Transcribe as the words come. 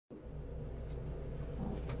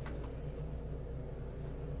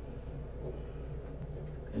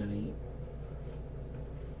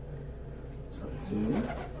Sun.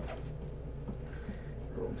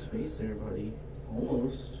 Wrong space there, buddy.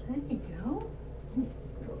 Almost. There you go.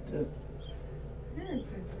 Dropped it. Very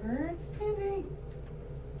good birds. Tandy.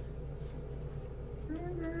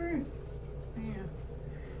 Good bird. Yeah.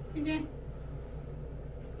 PJ.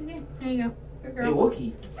 PJ. There you go. Good girl. Hey,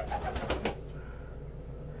 Wookie.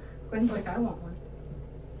 Gwen's like, I want one.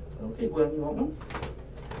 Okay, Gwen, you want one?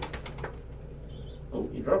 Oh,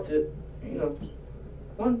 you dropped it. Here you go.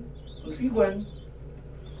 One. One for you, Gwen.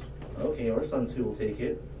 Okay, our Sun Tzu will take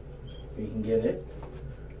it. You can get it.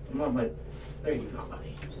 Come on, bud. There you go,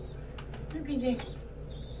 buddy. Here, PJ.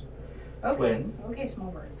 Okay. Gwen. Okay,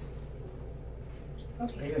 small birds.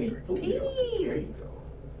 Okay, There small you birds. go. Pete. There you go.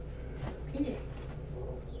 PJ.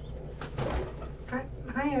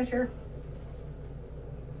 Hi, Usher.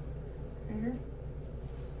 Here.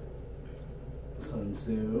 Sun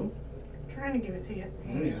Tzu. Trying to give it to you.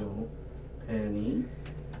 There you go. Penny.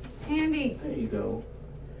 Andy, There you go.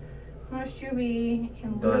 must you be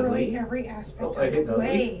in Dudley. literally every aspect Oh, of I hit the Dudley.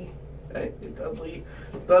 way? Hey, Dudley.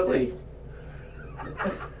 Dudley.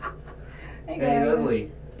 Hey, Hey, guys.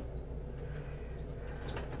 Dudley.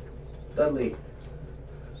 Dudley.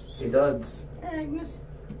 Hey, Duds. Hey, Agnes.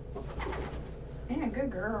 Yeah,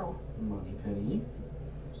 good girl. Money Penny.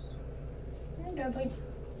 Hey, Dudley.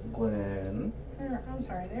 Gwen. There, I'm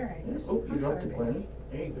sorry, there, Agnes. Oh, you I'm dropped sorry, it, baby. Gwen.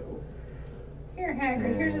 There you go. Here,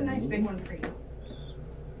 Hagrid, here's a nice big one for you.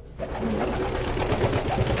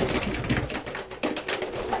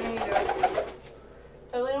 There you go.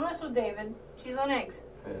 Dudley, don't mess with David. She's on eggs.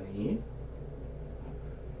 Penny.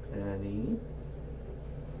 Penny.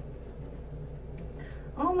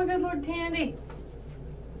 Oh my good Lord, Tandy.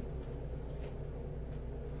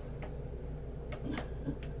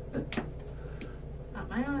 Not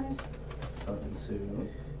my eyes. Sun Tzu.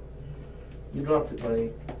 You dropped it,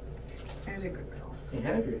 buddy. There's a good girl. Hey,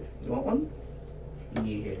 Hagrid. You want one?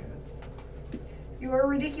 Yeah. You are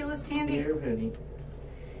ridiculous, Tandy. Here, Penny.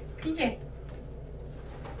 PJ. There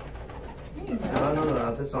you go. No,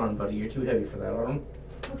 not this arm, buddy. You're too heavy for that arm.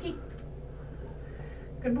 Okay.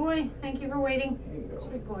 Good boy. Thank you for waiting. There you go.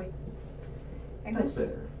 Good boy. That's Agnes.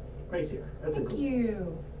 better. Right here. That's a Thank good.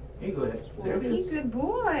 you. Here you go ahead. There it Lucky is. good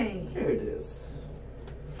boy. There it is.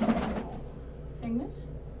 Agnes.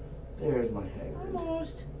 There's my Hagrid.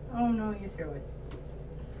 Almost. Oh no, you threw it.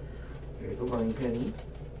 Here's a Bunny Penny.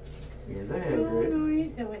 Here's a Oh Hagrid. no,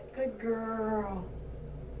 you threw it. Good girl.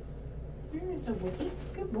 There's a Wookie.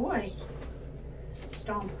 Good boy.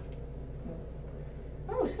 Stomp.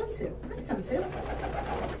 Oh, Sun Tzu. Hi, Sun Tzu.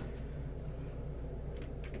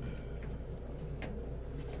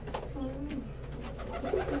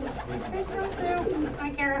 Hey, Sun Tzu. Hi,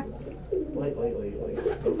 Kara. Wait.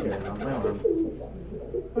 Okay, on my arm.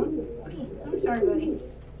 Huh? Okay, I'm sorry, buddy.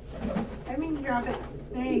 I didn't mean to drop it.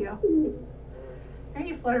 There you go. There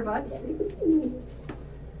you flutter butts. There's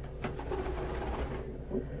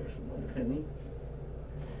a Bunny Penny.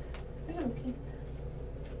 Okay.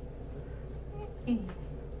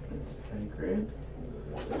 Hagrid.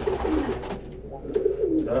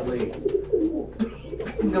 Dudley.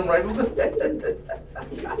 Come right with the head.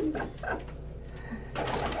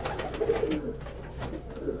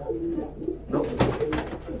 Nope.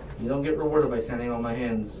 You don't get rewarded by standing on my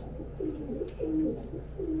hands.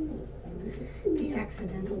 The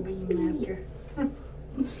accidental beam master.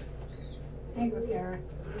 There you go, Kara.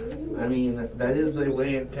 I mean, that is the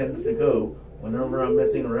way it tends to go. Whenever I'm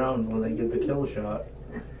messing around when I get the kill shot.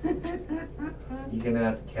 You can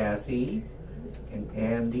ask Cassie and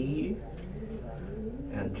Andy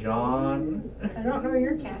and John. I don't know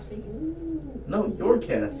your Cassie. No, you're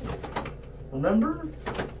Cassie. Remember?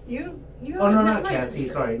 You Oh no, haven't met not my Cassie.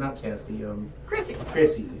 sister. Sorry, not Cassie. Chrissy.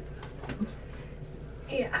 Chrissy.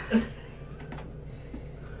 Yeah.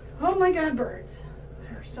 Oh my God, birds.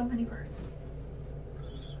 There are so many birds.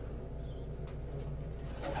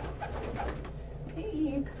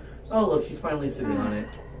 Hey. Oh look, she's finally sitting on it.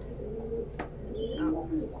 Oh.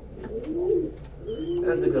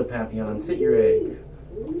 That's a good Papillon. Sit your egg.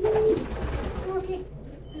 Okay.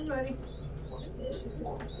 Hey, buddy.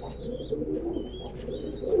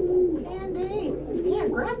 Andy. Yeah,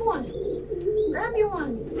 grab one. Grab you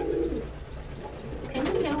one.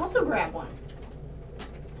 Penny can also grab one.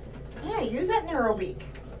 Yeah, use that narrow beak.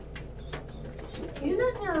 Use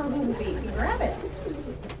that narrow little beak and grab it.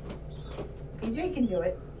 PJ can do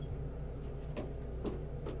it.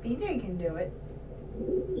 PJ can do it.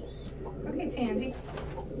 Okay, Tandy.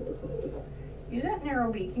 Use that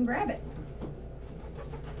narrow beak and grab it.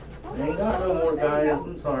 I ain't got no more, There you guys. go.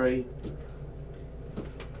 I'm sorry.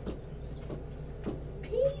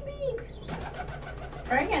 Beep, beep.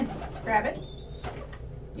 Try again. Grab it.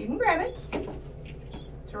 You can grab it.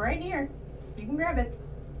 right here. You can grab it.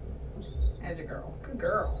 As a girl. Good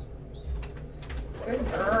girl.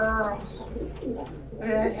 Good girl. Look at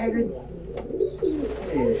that, Hagrid.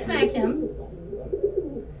 Yeah. Smack him.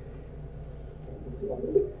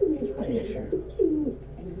 Oh, yeah, sure.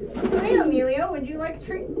 Hey, Emilio, would you like a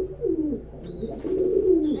treat?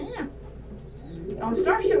 Yeah. Don't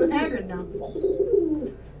start shit with Hagrid now.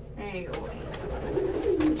 There you go.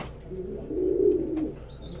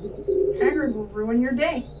 Hagrid will ruin your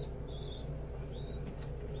day.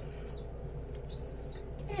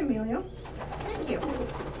 Hey, Emilio. Thank you.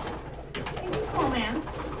 Thank you, small man.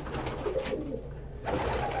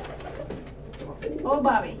 Oh,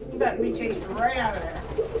 Bobby, you about to be chased right out of there.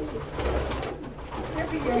 Here,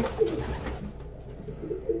 PJ.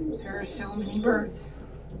 There are so many birds.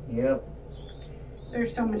 Yep.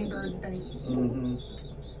 There's so many birds, Benny. Mm-hmm.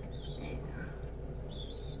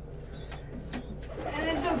 And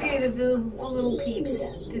it's okay that the little peeps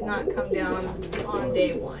did not come down on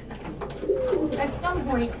day one. At some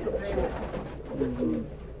point, they will. Mm-hmm.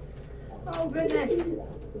 Oh, goodness.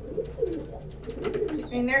 I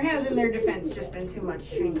mean, there has in their defense just been too much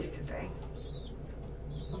change today.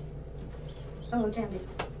 Oh, Tandy.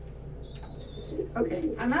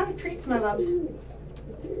 Okay, I'm out of treats, my loves.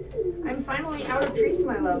 I'm finally out of treats,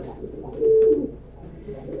 my loves.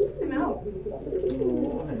 I'm out.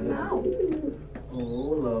 Oh, I'm out. oh,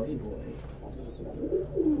 lovely boy.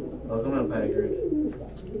 Welcome up, Hagrid.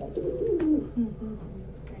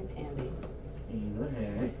 And Tandy. He's a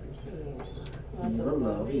hag. He's a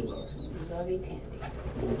lovely love. Lovey Tandy.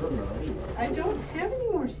 He's a lovely love. I don't have any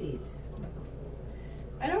more seeds.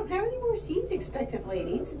 I don't have any more seeds, expectant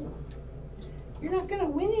ladies. You're not gonna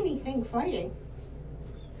win anything fighting.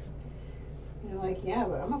 You're like, yeah,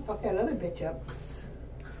 but I'm gonna fuck that other bitch up.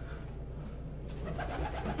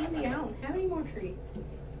 Andy, I don't have any more treats.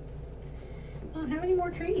 I don't have any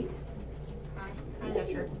more treats. Hi. Hi,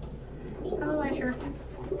 Asher. Hello, Asher.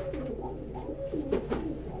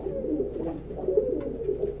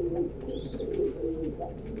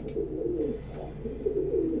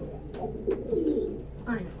 I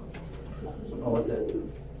know. Oh, what's that?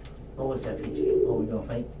 Oh, what's that, PJ? Oh, we gonna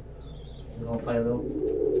fight? We gonna fight a little?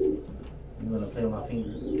 You gonna play with my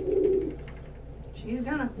finger? She's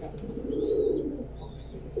gonna.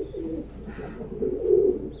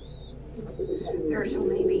 There are so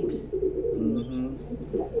many beeps. Mm-hmm.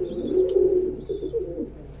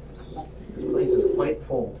 This place is quite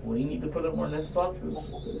full. Will you need to put up more nest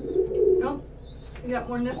boxes? No, we got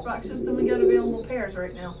more nest boxes than we got available pairs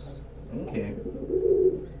right now. Okay.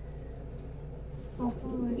 Oh,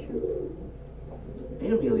 sure. Hey,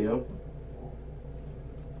 Emilio.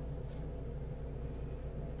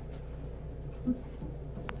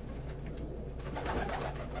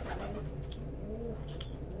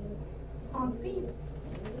 Oh, beep.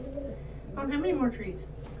 I don't have any more treats.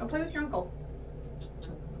 Go play with your uncle.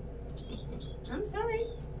 I'm sorry.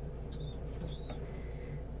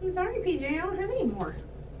 I'm sorry, PJ. I don't have any more.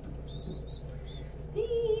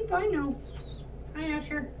 Beep. I know. Hi,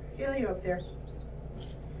 Asher. Feel you up there.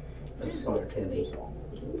 That's smart, Tandy.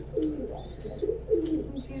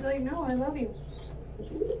 And she's like, no, I love you.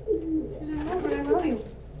 She said, no, but I love you.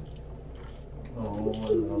 Oh, I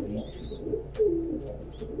love you too.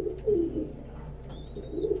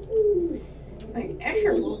 Like,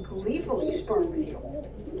 Escher will gleefully spar with you.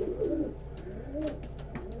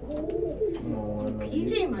 Oh, I love you.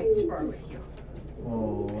 PJ might spar with you.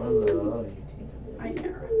 Oh, I love you, Tandy. Hi,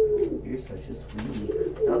 Tara. You're such a sweetie.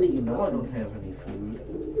 Now that you know I don't have any food.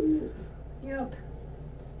 Yep.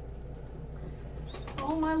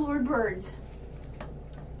 Oh, my lord birds.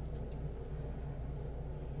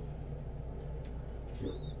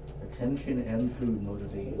 Attention and food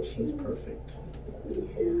motivated. She's perfect.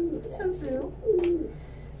 Yeah. Sun Tzu.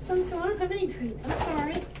 Sun Tzu, I don't have any treats. I'm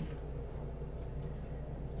sorry.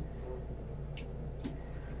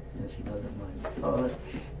 And she doesn't mind touch.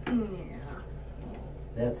 Yeah.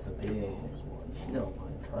 That's the big one. She don't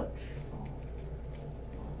mind touch.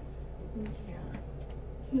 Yeah.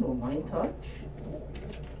 You don't mind touch?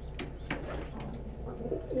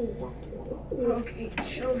 Okay,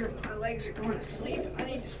 children, my legs are going to sleep and I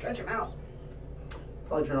need to stretch them out.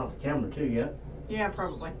 Probably turn off the camera too, yeah? Yeah,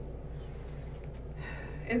 probably.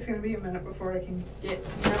 It's going to be a minute before I can get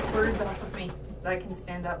enough birds off of me that I can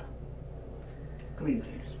stand up. Come here.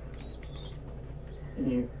 Come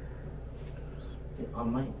here. Get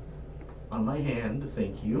on my hand,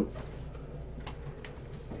 thank you.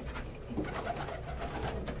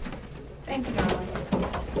 Thank you, darling.